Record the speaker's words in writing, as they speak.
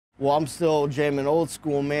Well, I'm still jamming old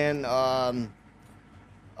school, man.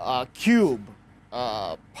 Cube,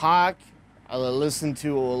 Pac. I listen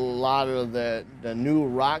to a lot of the new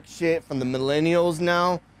rock shit from the millennials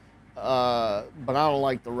now. But I don't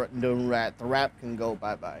like the rap. The rap can go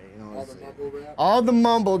bye-bye. You know what I'm saying? Mumble rap? All the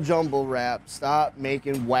mumble jumble rap. Stop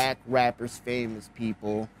making whack rappers famous,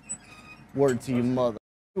 people. Word to your mother.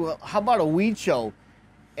 Well, how about a weed show?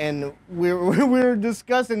 And we were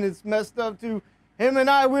discussing, it's messed up too. Him and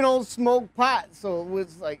I, we don't smoke pot, so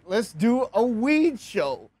it's like, let's do a weed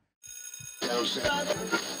show.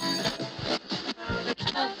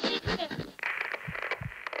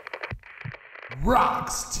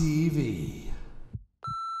 RoX-TV.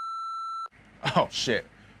 Oh shit.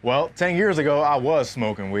 Well, 10 years ago, I was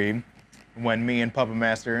smoking weed when me and Puppet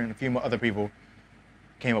Master and a few other people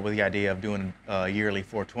came up with the idea of doing a yearly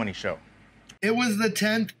 420 show. It was the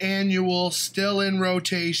 10th annual Still in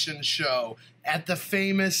Rotation show at the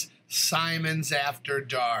famous Simon's After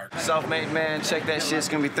Dark. Self-made man, check that shit. It's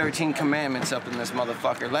gonna be 13 commandments up in this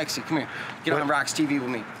motherfucker. Lexi, come here. Get on RoX-TV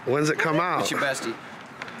with me. When's it come out? It's your bestie.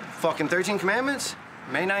 Fucking 13 commandments?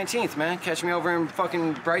 May 19th, man. Catch me over in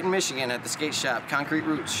fucking Brighton, Michigan at the skate shop, Concrete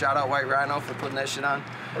Roots. Shout out White Rhino for putting that shit on.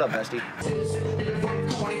 What up, bestie? There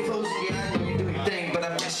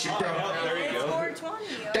you go. 420.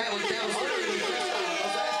 That was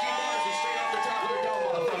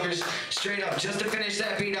straight up, just to finish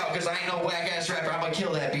that beat out, because I ain't no whack-ass rapper. I'm gonna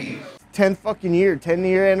kill that beat. 10th fucking year,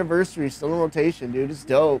 10-year anniversary, still in rotation, dude. It's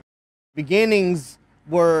dope. Beginnings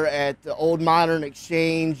were at the Old Modern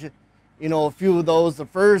Exchange. You know, a few of those. The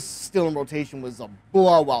first Still in Rotation was a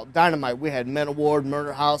blowout, dynamite. We had Men Award,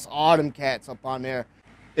 Murder House, all them cats up on there.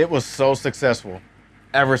 It was so successful.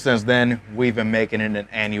 Ever since then, we've been making it an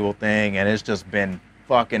annual thing, and it's just been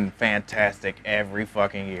fucking fantastic every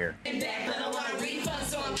fucking year.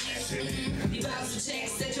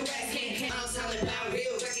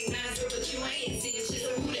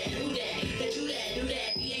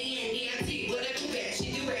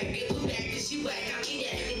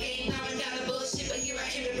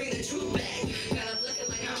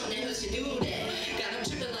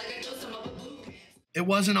 It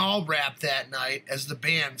wasn't all rap that night, as the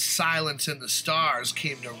band Silence in the Stars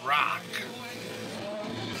came to rock.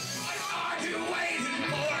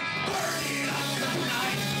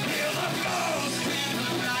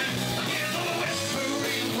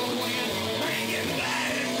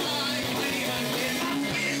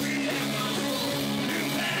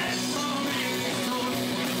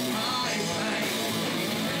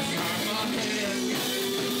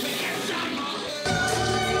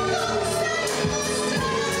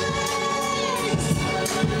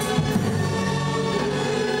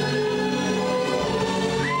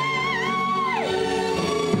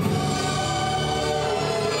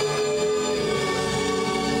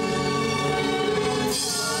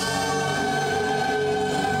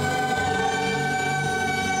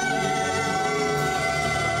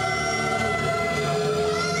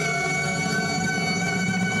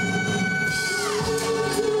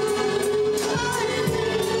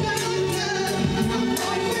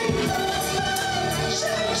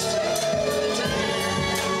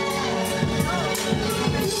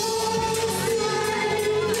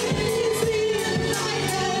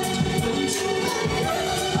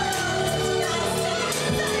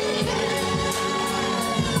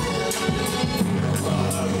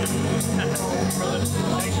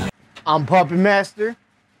 I'm Puppet Master.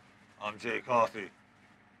 I'm Jay Coffee.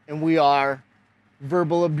 And we are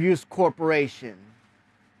Verbal Abuse Corporation.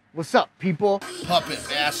 What's up, people? Puppet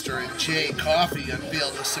Master and Jay Coffee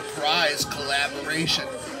unveiled a surprise collaboration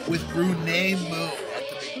with Runae at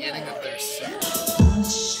the beginning of their set.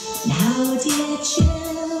 Hush, now dear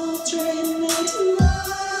children, it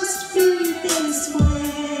must be this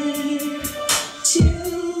way.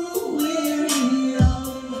 Too weary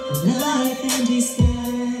of life and deception,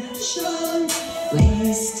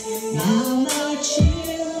 waste now my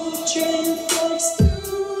children, forced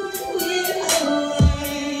through we're away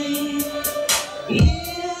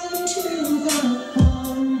into the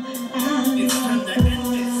home and the fire.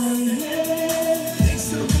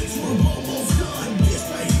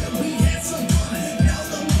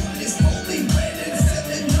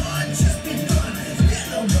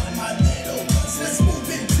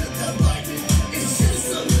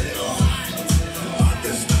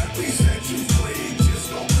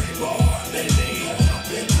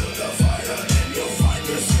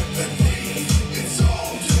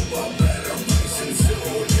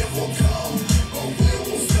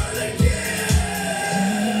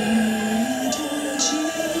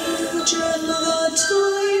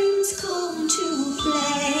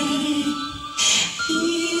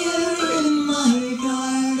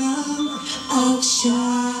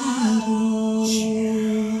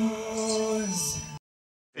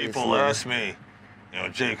 ask me, you know,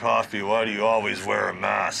 Jay Coffee, why do you always wear a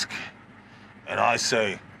mask? And I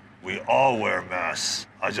say, we all wear masks.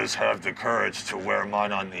 I just have the courage to wear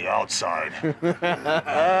mine on the outside.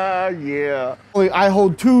 Yeah. I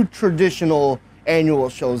hold 2 traditional annual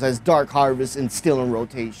shows as Dark Harvest and Still in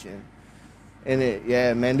Rotation. And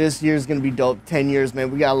yeah, man, this year's gonna be dope. 10 years,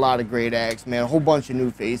 man. We got a lot of great acts, man. A whole bunch of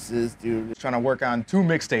new faces, dude. Trying to work on 2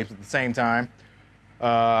 mixtapes at the same time.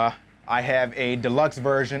 I have a deluxe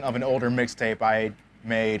version of an older mixtape I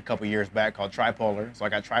made a couple years back called Tripolar. So I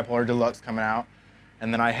got Tripolar Deluxe coming out.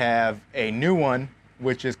 And then I have a new one,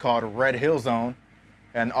 which is called Red Hill Zone.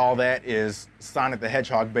 And all that is Sonic the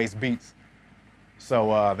Hedgehog based beats.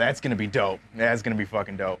 So that's gonna be dope. That's gonna be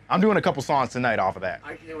fucking dope. I'm doing a couple songs tonight off of that.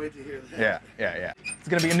 I can't wait to hear that. Yeah. It's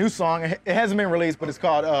gonna be a new song. It hasn't been released, but it's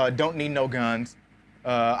called Don't Need No Guns.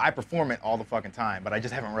 I perform it all the fucking time, but I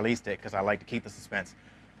just haven't released it because I like to keep the suspense.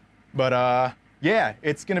 But yeah,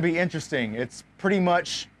 it's gonna be interesting. It's pretty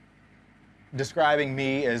much describing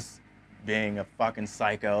me as being a fucking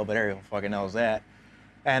psycho, but everyone fucking knows that.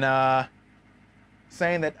 And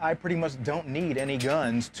saying that I pretty much don't need any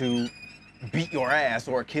guns to beat your ass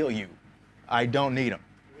or kill you. I don't need them.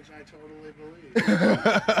 Which I totally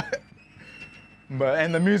believe.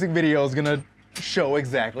 And the music video is gonna show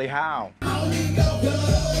exactly how.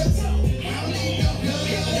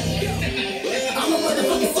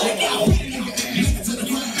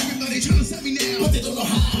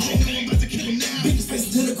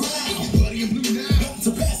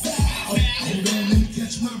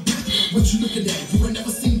 What you looking at? You ain't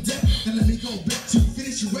never seen death. Now let me go back to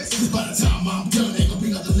finish your rest. 'Cause by the time I'm done, ain't gonna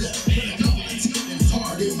be nothing left. But I know my teeth and it's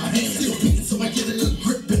hard in my hand. Still beating so I get a good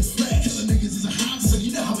grip and slash. Killing niggas is a hobby, so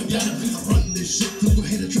you know how I gotta be. I run this shit, so go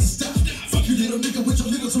ahead and try to stop. Fuck you little nigga with your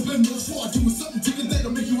little subliminals. Before I do something to you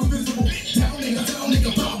that'll make you invisible. Down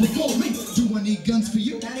nigga, bow before me. Do I need guns for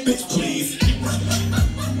you? Bitch, please.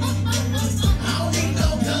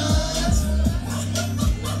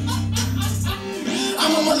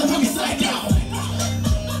 I'm a motherfucking psycho.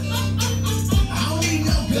 I don't need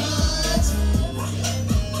no guns.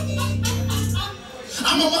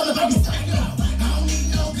 I'm a motherfucking psycho. I don't need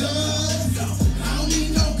no guns. I don't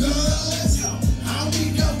need no guns. I don't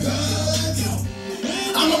need no guns.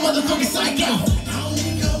 I'm a motherfucking psycho. I don't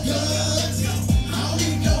need no guns. I don't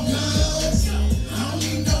need no guns. I don't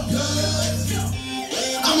need no guns.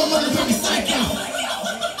 I'm a motherfucking psycho.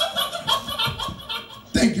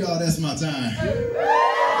 Thank y'all, that's my time.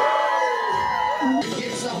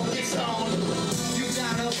 It's on. You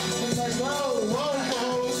gotta like, whoa.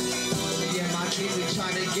 Me and my team, we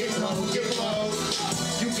trying to get low.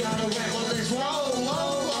 You gotta rap on this, whoa.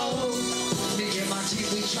 Me and my team,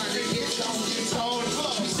 we trying to get on.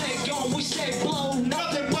 We say go, we say blow,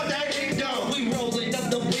 nothing but that ain't done. We rolling up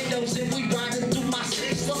the windows and we riding through my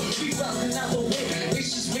system. We rolling out the way, it's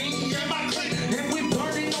just me and my clique. And we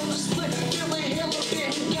burning on the split, feeling hella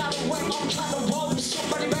bit. We gotta work, I'm trying to roll.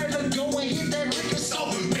 Somebody better go and hit that liquor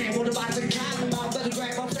store. Man, what about the guy? I better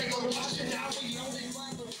grab my finger and wash it out. We only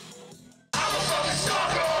like the... I'm a fucking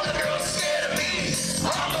stalker, all the girls scared of me.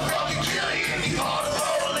 I'm a fucking killer if you call the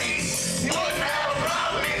police. You wouldn't have a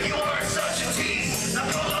problem if you weren't such a tease. Now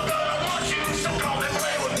cause I'm gonna want you, so come and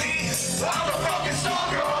play with me. I'm a fucking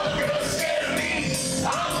stalker, all the girls scared of me.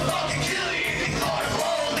 I'm a fucking killer if you call the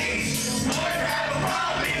police. You wouldn't have a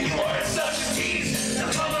problem if you weren't such a tease. Now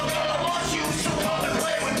cause I'm gonna want you, so come and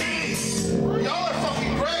play with me. Y'all are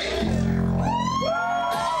fucking great.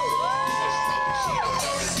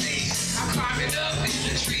 I'm climbing up in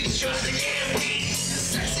the trees just to get me. The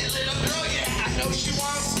sexy little girl, yeah, I know she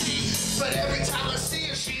wants me. But every time I see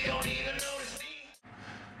her, she don't even notice me.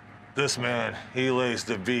 This man, he lays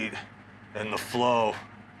the beat and the flow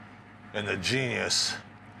and the genius.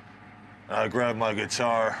 And I grab my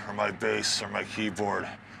guitar or my bass or my keyboard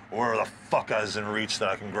or wherever the fuck I was in reach that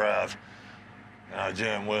I can grab. And I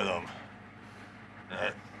jam with him.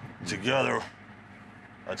 And together,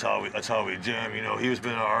 that's how we jam. You know, he's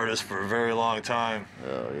been an artist for a very long time.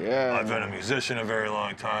 Oh, yeah. I've been a musician a very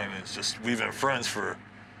long time. It's just, we've been friends for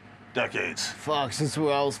decades. Fuck, since I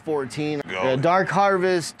was 14. Go. Yeah, Dark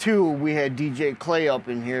Harvest 2, we had DJ Clay up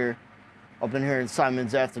in here in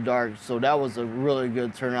Simon's After Dark. So that was a really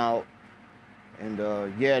good turnout. And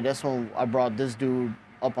yeah, that's when I brought this dude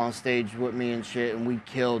up on stage with me and shit, and we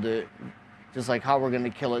killed it. Just like how we're gonna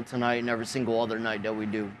kill it tonight and every single other night that we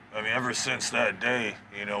do. I mean, ever since that day,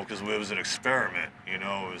 you know, because it was an experiment, you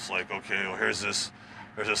know, it was like, okay, well, here's this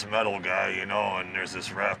metal guy, you know, and there's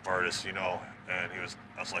this rap artist, you know, And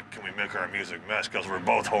I was like, can we make our music mesh? Because we're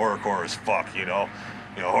both horrorcore as fuck, you know?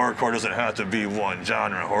 You know, horrorcore doesn't have to be one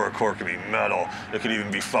genre. Horrorcore can be metal. It could even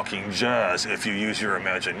be fucking jazz if you use your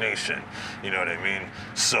imagination. You know what I mean?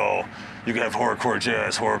 So you can have horrorcore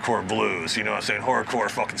jazz, horrorcore blues, you know what I'm saying? Horrorcore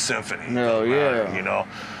fucking symphony. No, yeah. You know?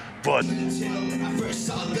 But Until I first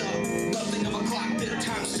saw the loving of a clock that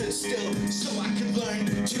time stood still, so I could learn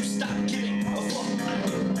to stop giving a fuck.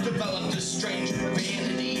 Developed a strange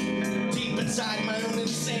vanity deep inside my own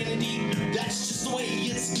insanity. That's just the way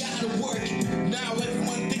it's gotta work. Now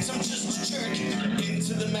everyone thinks I'm just a jerk.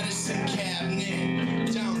 Into the medicine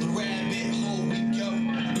cabinet, down the rabbit hole we go.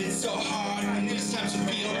 It's so hard in these times to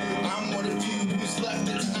feel I'm one of you who's left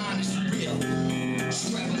that's honest, real.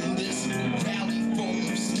 Traveling this valley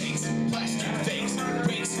full of snakes, plastic fakes,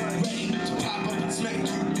 rakes ready to pop up and smack you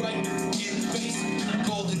right in the face.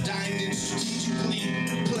 Golden diamonds strategically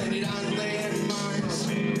planted on landmines.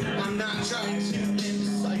 I'm not trying to end the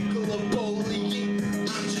cycle of bullying.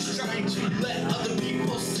 I'm just trying to let other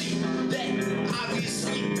people see that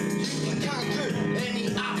obviously you can conquer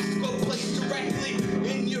any obstacle placed directly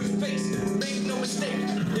in your face. Make no mistake,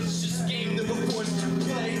 it's just a game that we're forced to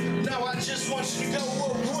play. Now I just want you to go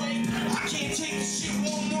away. I can't take this shit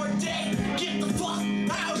one more day. Get the fuck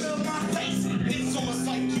out of my face. It's almost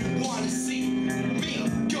like you wanna see me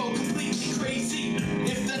go completely crazy.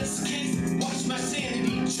 If that's the case, watch my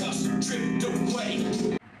sanity just drift away.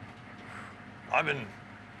 I've been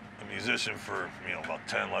a musician for, you know, about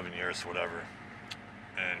 10, 11 years, whatever.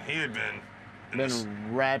 And he had been in Been this, a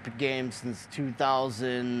rap game since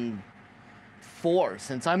 2004,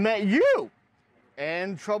 since I met you,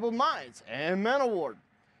 and Troubled Minds, and Men Award.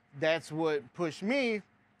 That's what pushed me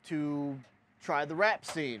to try the rap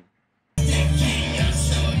scene.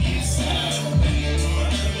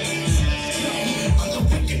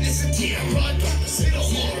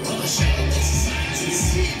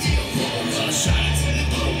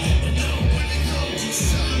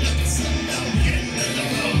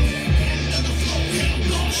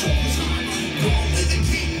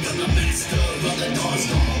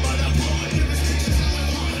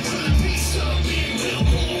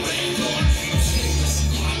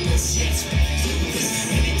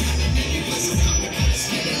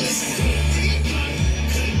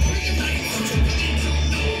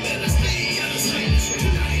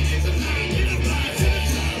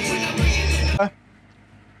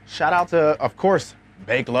 Shout out to, of course,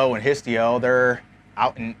 Bake Low and Histio. They're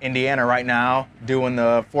out in Indiana right now doing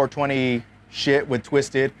the 420 shit with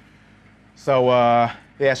Twisted. So,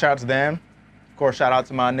 yeah, shout out to them. Of course, shout out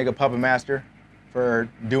to my nigga Puppet Master for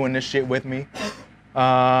doing this shit with me.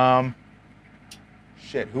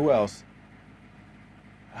 Shit, who else?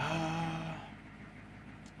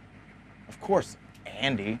 Of course,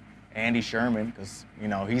 Andy Sherman, because, you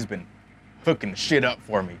know, he's been hooking the shit up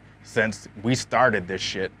for me since we started this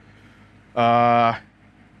shit.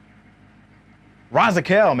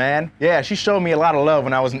 Razakel, man. Yeah, she showed me a lot of love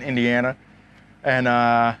when I was in Indiana. And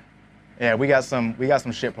yeah, we got some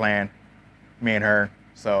shit planned, me and her.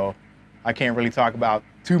 So I can't really talk about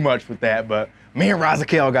too much with that, but me and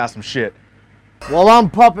Razakel got some shit. Well, I'm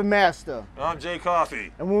Puppet Master. I'm Jay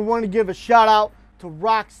Coffee. And we want to give a shout out to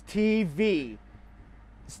RoX-TV.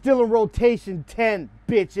 Still in rotation 10,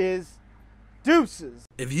 bitches. Deuces.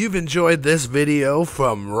 If you've enjoyed this video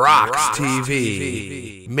from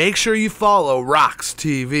RoX-TV, make sure you follow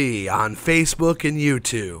RoX-TV on Facebook and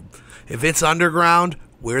YouTube. If it's underground,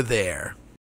 we're there.